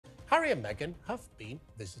Harry and Meghan have been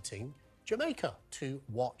visiting Jamaica to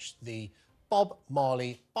watch the Bob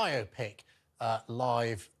Marley biopic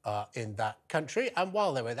live in that country. And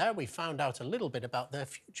while they were there, we found out a little bit about their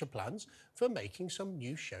future plans for making some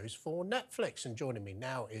new shows for Netflix. And joining me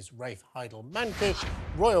now is Rafe Heydel-Mankoo,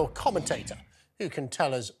 royal commentator, who can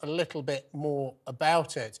tell us a little bit more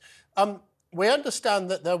about it. We understand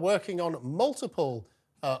that they're working on multiple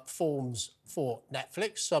forms for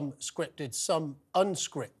Netflix, some scripted, some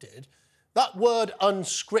unscripted. That word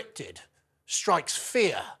unscripted strikes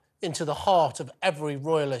fear into the heart of every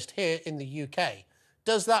royalist here in the UK.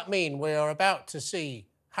 Does that mean we are about to see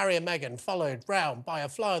Harry and Meghan followed round by a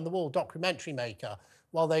fly-on-the-wall documentary maker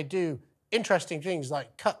while they do interesting things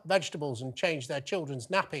like cut vegetables and change their children's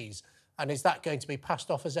nappies? And is that going to be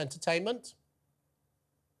passed off as entertainment?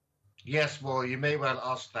 Yes, well, you may well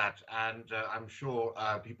ask that, and I'm sure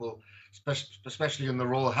people, especially in the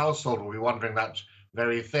royal household, will be wondering that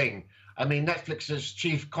very thing. I mean, Netflix's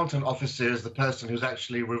chief content officer is the person who's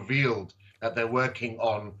actually revealed that they're working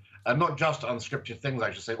on not just unscripted things,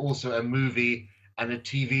 I should say, also a movie and a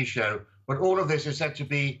TV show. But all of this is said to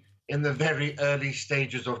be in the very early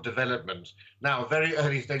stages of development. Now, very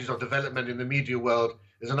early stages of development in the media world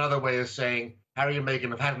is another way of saying Harry and Meghan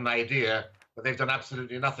have had an idea, but they've done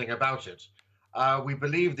absolutely nothing about it. We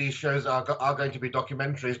believe these shows are going to be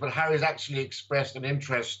documentaries, but Harry's actually expressed an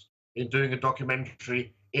interest in doing a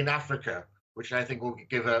documentary in Africa, which I think will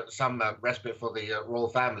give some respite for the royal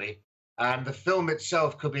family. And the film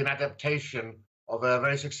itself could be an adaptation of a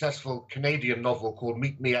very successful Canadian novel called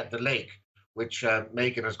Meet Me at the Lake, which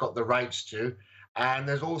Meghan has got the rights to. And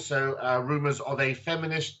there's also rumours of a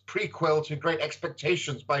feminist prequel to Great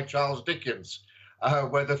Expectations by Charles Dickens,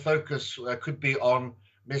 where the focus could be on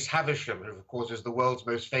Miss Havisham, who of course is the world's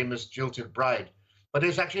most famous jilted bride. But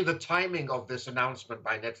it's actually the timing of this announcement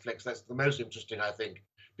by Netflix that's the most interesting, I think,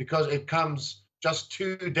 because it comes just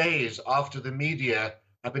 2 days after the media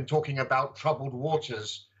have been talking about troubled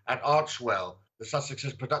waters at Archewell, the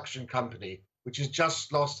Sussexes production company, which has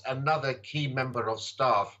just lost another key member of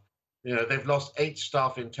staff. You know, they've lost 8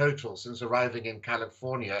 staff in total since arriving in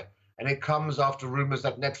California. And it comes after rumours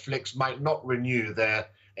that Netflix might not renew their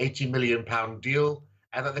 £80 million deal,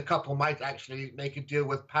 and that the couple might actually make a deal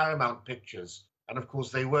with Paramount Pictures. And of course,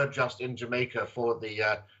 they were just in Jamaica for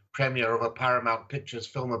the premiere of a Paramount Pictures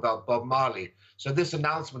film about Bob Marley. So this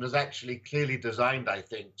announcement is actually clearly designed, I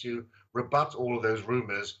think, to rebut all of those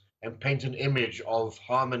rumours and paint an image of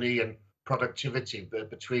harmony and productivity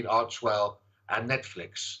between Archewell and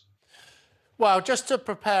Netflix. Well, just to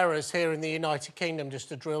prepare us here in the United Kingdom, just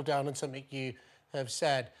to drill down on something you have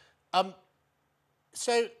said.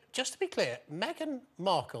 So, just to be clear, Meghan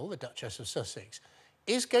Markle, the Duchess of Sussex,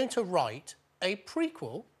 is going to write a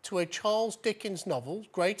prequel to a Charles Dickens novel,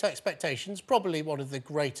 Great Expectations, probably one of the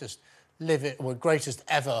greatest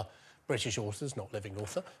ever British authors, not living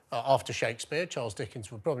author. After Shakespeare, Charles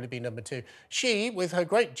Dickens would probably be number 2. She, with her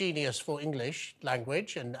great genius for English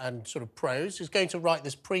language and sort of prose, is going to write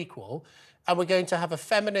this prequel, and we're going to have a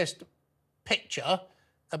feminist picture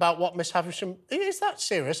about what Miss Havisham... Is that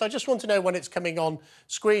serious? I just want to know when it's coming on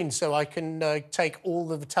screen so I can take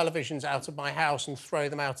all of the televisions out of my house and throw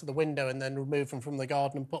them out of the window and then remove them from the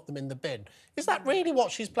garden and put them in the bin. Is that really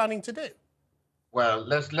what she's planning to do? Well,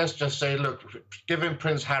 let's just say, look, given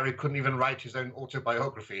Prince Harry couldn't even write his own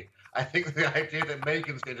autobiography, I think the idea that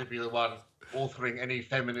Meghan's going to be the one authoring any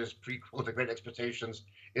feminist prequel to Great Expectations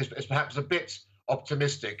is perhaps a bit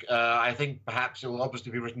optimistic. I think perhaps it will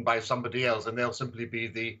obviously be written by somebody else and they'll simply be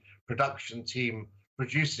the production team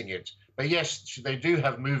producing it. But yes, they do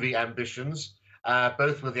have movie ambitions,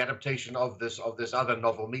 both with the adaptation of this other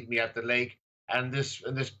novel, Meet Me at the Lake, and this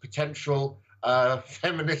potential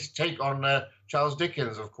feminist take on Charles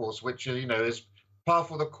Dickens, of course, which is par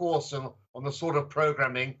for the course on the sort of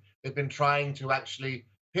programming they've been trying to actually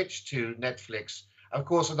pitch to Netflix. Of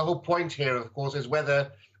course, and the whole point here, of course, is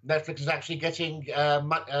whether Netflix is actually getting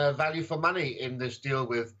value for money in this deal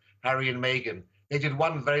with Harry and Meghan. They did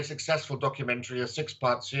one very successful documentary, a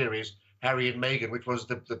 6-part series, Harry and Meghan, which was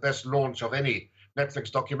the best launch of any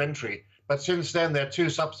Netflix documentary. But since then, there are 2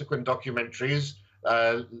 subsequent documentaries,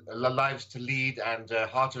 Lives to Lead and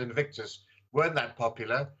Heart of Invictus, weren't that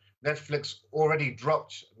popular. Netflix already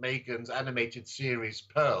dropped Meghan's animated series,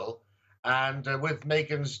 Pearl, and with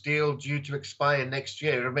Meghan's deal due to expire next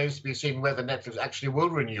year, it remains to be seen whether Netflix actually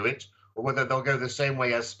will renew it or whether they'll go the same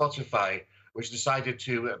way as Spotify, which decided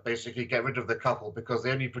to basically get rid of the couple because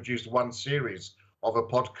they only produced 1 series of a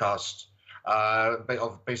podcast.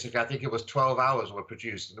 Basically, I think it was 12 hours were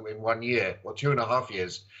produced in 1 year or 2.5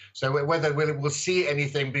 years. So whether we'll see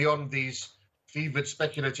anything beyond these fevered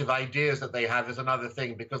speculative ideas that they have is another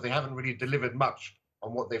thing, because they haven't really delivered much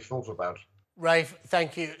on what they've thought about. Rafe,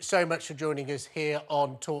 thank you so much for joining us here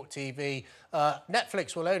on TalkTV.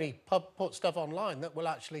 Netflix will only put stuff online that will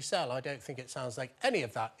actually sell. I don't think it sounds like any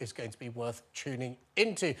of that is going to be worth tuning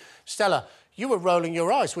into. Stella, you were rolling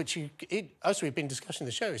your eyes, which, as we've been discussing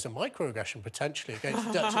the show, is a microaggression potentially against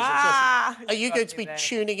the Duchess. Are you going to be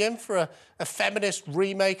tuning in for a feminist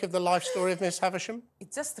remake of the life story of Miss Havisham?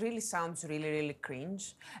 It just really sounds really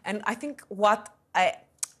cringe. And I think what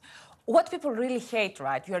people really hate,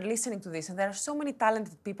 right? You're listening to this, and there are so many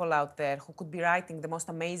talented people out there who could be writing the most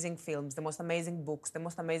amazing films, the most amazing books, the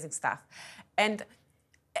most amazing stuff. And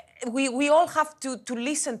we all have to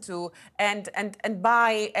listen to and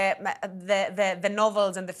buy the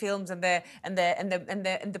novels and the films and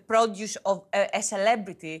the produce of a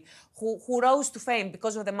celebrity who rose to fame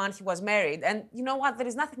because of the man he was married. And you know what? There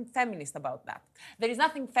is nothing feminist about that. There is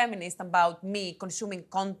nothing feminist about me consuming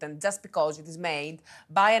content just because it is made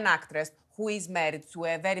by an actress who is married to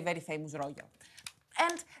a very famous royal.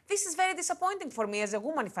 And this is very disappointing for me as a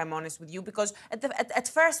woman, if I'm honest with you, because at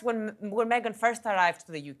first, when Meghan first arrived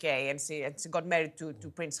to the UK and she got married to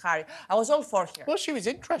Prince Harry, I was all for her. Well, she was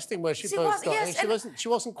interesting where she both got. Yes, she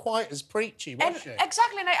wasn't quite as preachy, was she?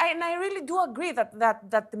 Exactly, and I really do agree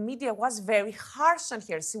that the media was very harsh on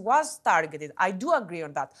her. She was targeted. I do agree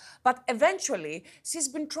on that. But eventually, she's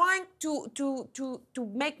been trying to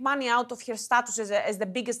make money out of her status as the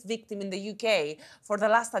biggest victim in the UK for the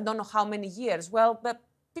last I don't know how many years. Well, but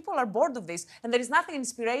people are bored of this, and there is nothing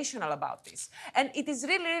inspirational about this. And it is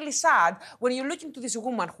really sad when you look into this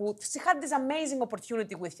woman she had this amazing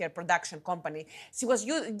opportunity with her production company. She was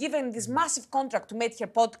given this massive contract to make her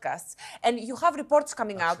podcasts, and you have reports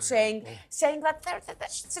coming out saying that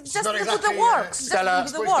just do the work. Stella,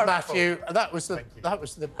 Matthew, that was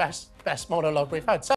the best monologue we've had.